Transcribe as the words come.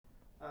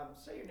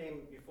Say your name,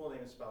 your full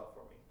name, and spell it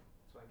for me,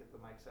 so I get the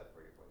mic set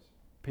for you, please.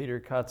 Peter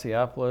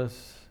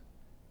Kotsiopoulos,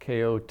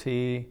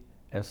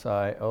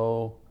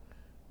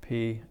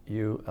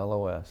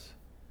 Kotsiopulos.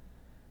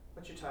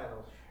 What's your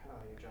title,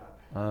 your job?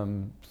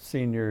 I'm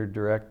Senior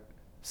Director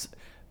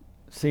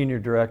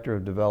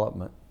of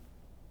Development.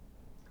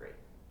 Great.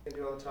 You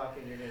can do all the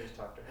talking, you're going to just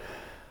talk to her.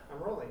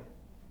 I'm rolling.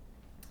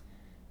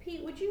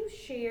 Pete, would you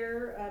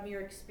share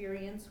your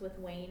experience with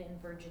Wayne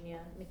and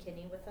Virginia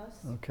McKinney with us?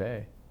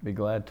 Okay, be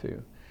glad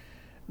to.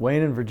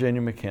 Wayne and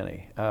Virginia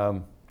McKinney.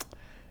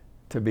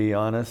 To be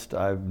honest,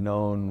 I've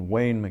known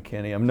Wayne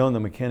McKinney. I've known the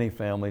McKinney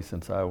family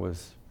since I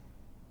was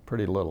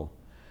pretty little.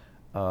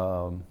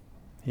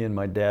 He and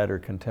my dad are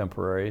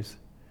contemporaries,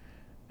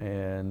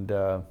 and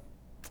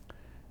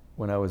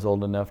when I was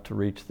old enough to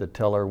reach the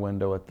teller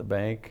window at the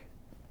bank,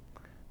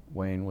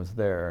 Wayne was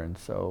there, and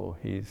so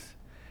he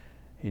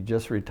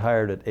just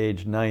retired at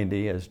age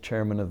 90 as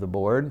chairman of the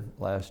board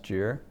last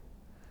year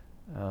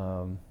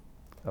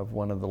of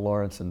one of the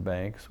Lawrenson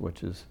banks,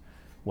 which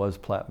was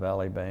Platte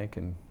Valley Bank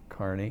in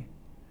Kearney,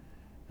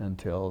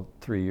 until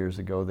 3 years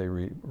ago they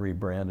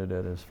rebranded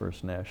it as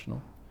First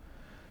National.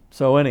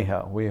 So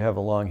anyhow, we have a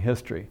long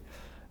history,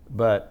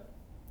 but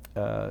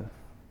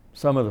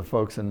some of the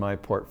folks in my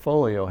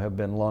portfolio have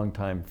been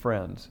longtime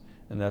friends,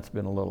 and that's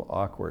been a little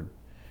awkward.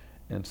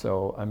 And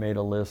so I made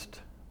a list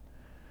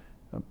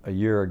a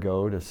year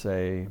ago to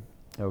say,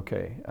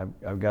 okay,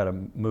 I've got to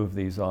move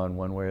these on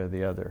one way or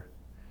the other.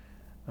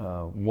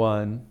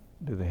 One,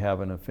 do they have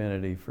an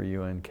affinity for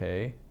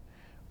UNK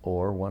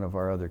or one of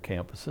our other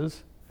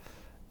campuses?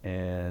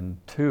 And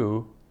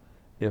two,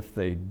 if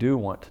they do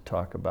want to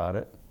talk about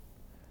it,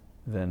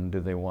 then do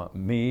they want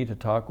me to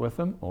talk with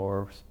them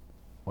or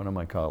one of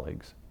my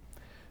colleagues?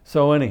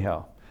 So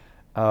anyhow,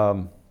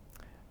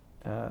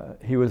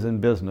 he was in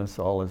business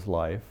all his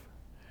life,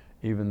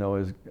 even though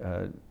his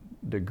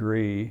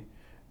degree,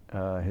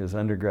 his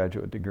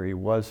undergraduate degree,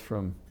 was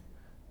from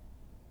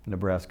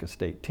Nebraska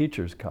State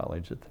Teachers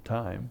College at the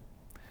time,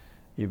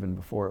 even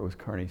before it was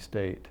Kearney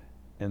State.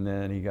 And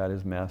then he got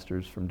his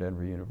master's from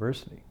Denver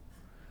University.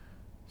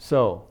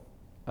 So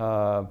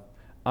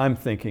I'm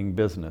thinking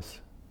business,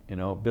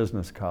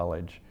 business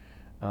college.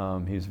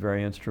 He's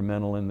very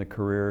instrumental in the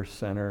Career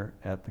Center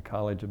at the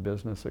College of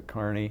Business at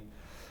Kearney,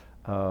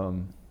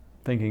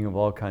 thinking of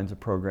all kinds of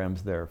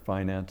programs there,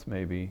 finance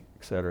maybe,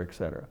 et cetera, et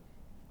cetera.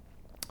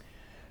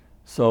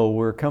 So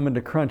we're coming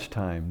to crunch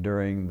time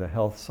during the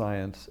health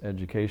science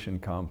education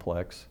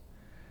complex,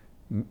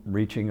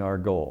 reaching our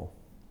goal.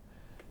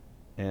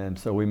 And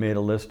so we made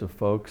a list of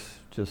folks,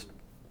 just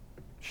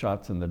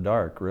shots in the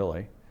dark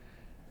really,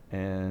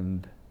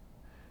 and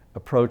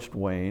approached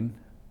Wayne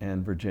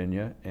and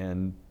Virginia,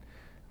 and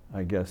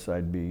I guess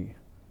I'd be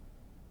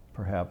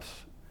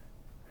perhaps,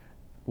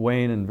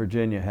 Wayne and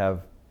Virginia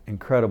have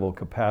incredible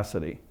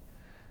capacity,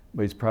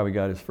 but he's probably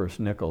got his first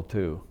nickel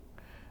too.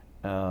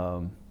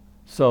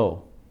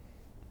 So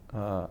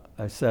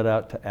I set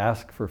out to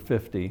ask for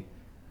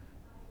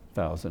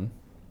 50,000,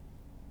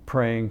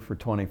 praying for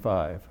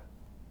 25.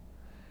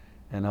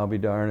 And I'll be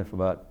darned if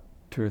about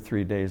 2 or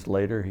 3 days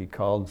later he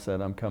called and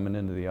said, I'm coming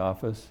into the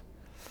office.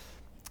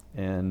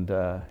 And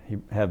he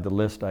had the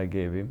list I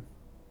gave him.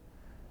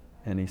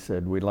 And he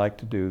said, we'd like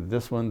to do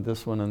this one,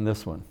 and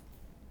this one.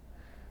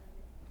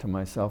 To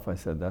myself, I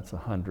said, that's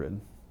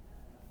 100.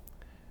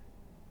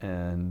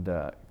 And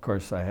of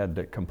course, I had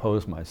to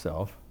compose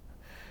myself.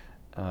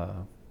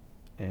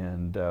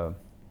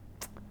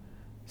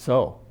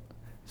 So,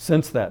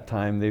 since that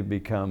time, they've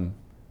become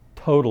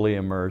totally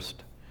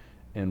immersed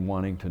in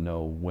wanting to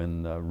know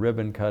when the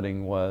ribbon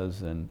cutting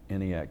was and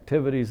any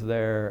activities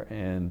there,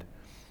 and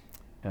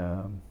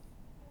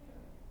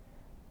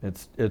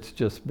it's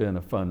just been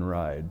a fun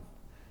ride,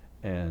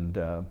 and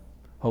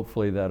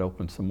hopefully that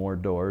opens some more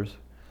doors.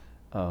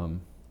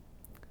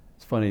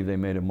 It's funny, they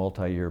made a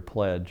multi-year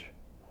pledge,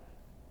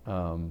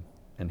 and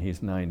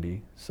he's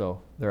 90,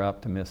 so they're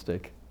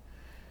optimistic,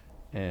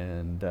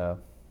 and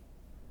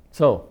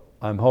so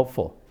I'm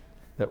hopeful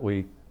that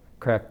we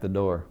crack the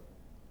door.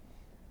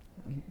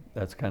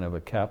 That's kind of a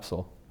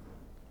capsule.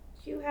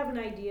 Do you have an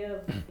idea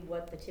of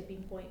what the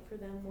tipping point for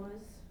them was?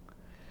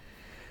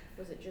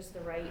 Was it just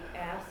the right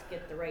ask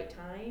at the right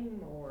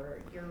time, or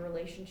your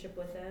relationship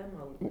with them?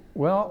 A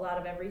lot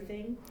of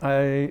everything?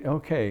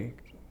 Okay,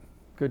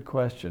 good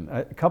question.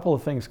 A couple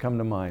of things come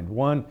to mind.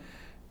 One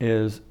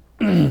is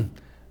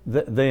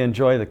they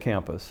enjoy the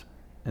campus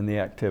and the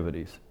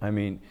activities. I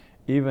mean,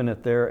 even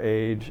at their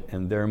age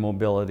and their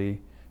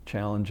mobility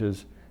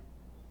challenges,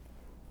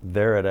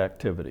 they're at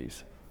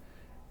activities.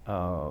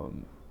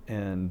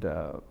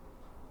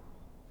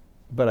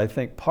 But I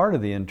think part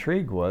of the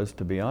intrigue was,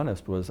 to be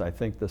honest, I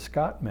think the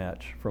Scott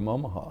match from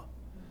Omaha,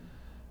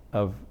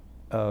 of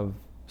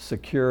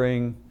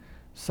securing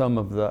some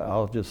of the,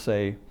 I'll just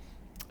say,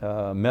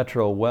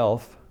 metro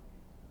wealth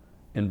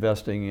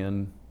investing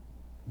in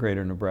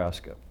greater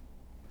Nebraska.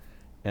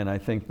 And I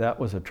think that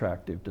was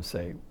attractive to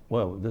say,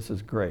 well, this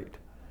is great.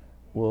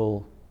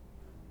 We'll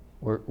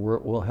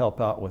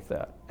help out with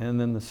that. And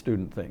then the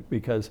student thing,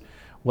 because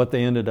what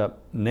they ended up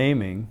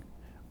naming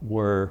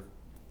were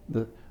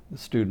the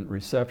student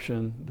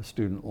reception, the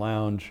student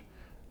lounge,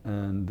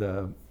 and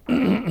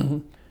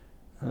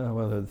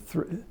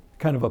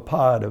kind of a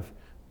pod of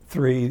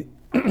 3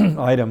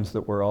 items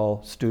that were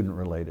all student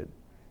related.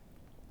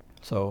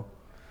 So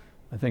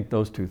I think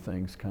those 2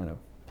 things kind of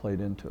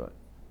played into it.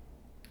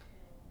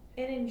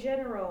 And in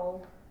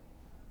general,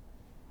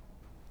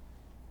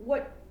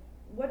 what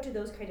do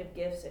those kind of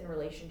gifts and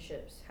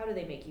relationships, how do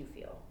they make you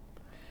feel?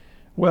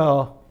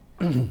 Well,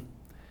 you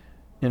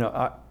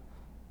know,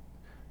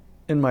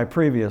 in my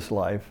previous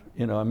life,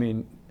 you know, I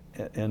mean,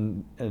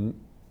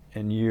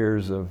 and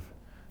years of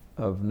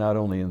not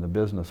only in the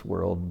business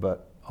world,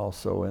 but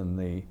also in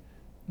the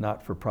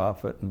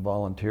not-for-profit and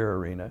volunteer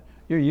arena,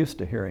 you're used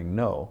to hearing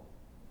no,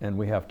 and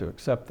we have to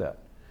accept that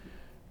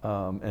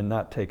and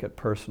not take it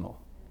personal.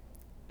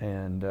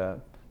 And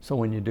so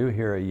when you do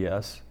hear a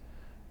yes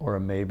or a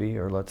maybe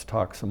or let's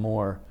talk some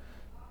more,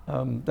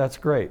 that's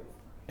great.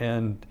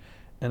 And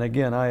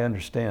again, I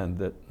understand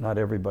that not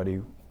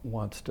everybody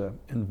wants to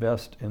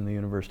invest in the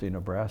University of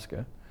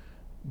Nebraska,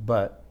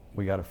 but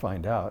we got to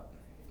find out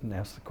and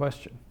ask the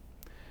question.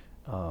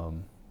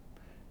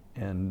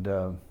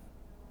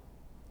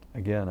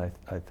 Again,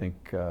 I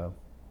think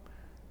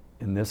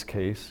in this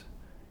case,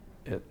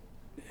 it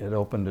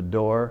opened a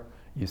door.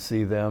 You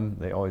see them,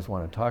 they always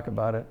want to talk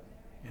about it,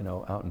 you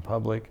know, out in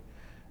public.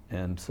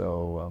 And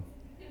so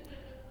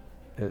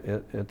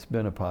it's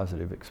been a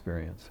positive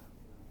experience.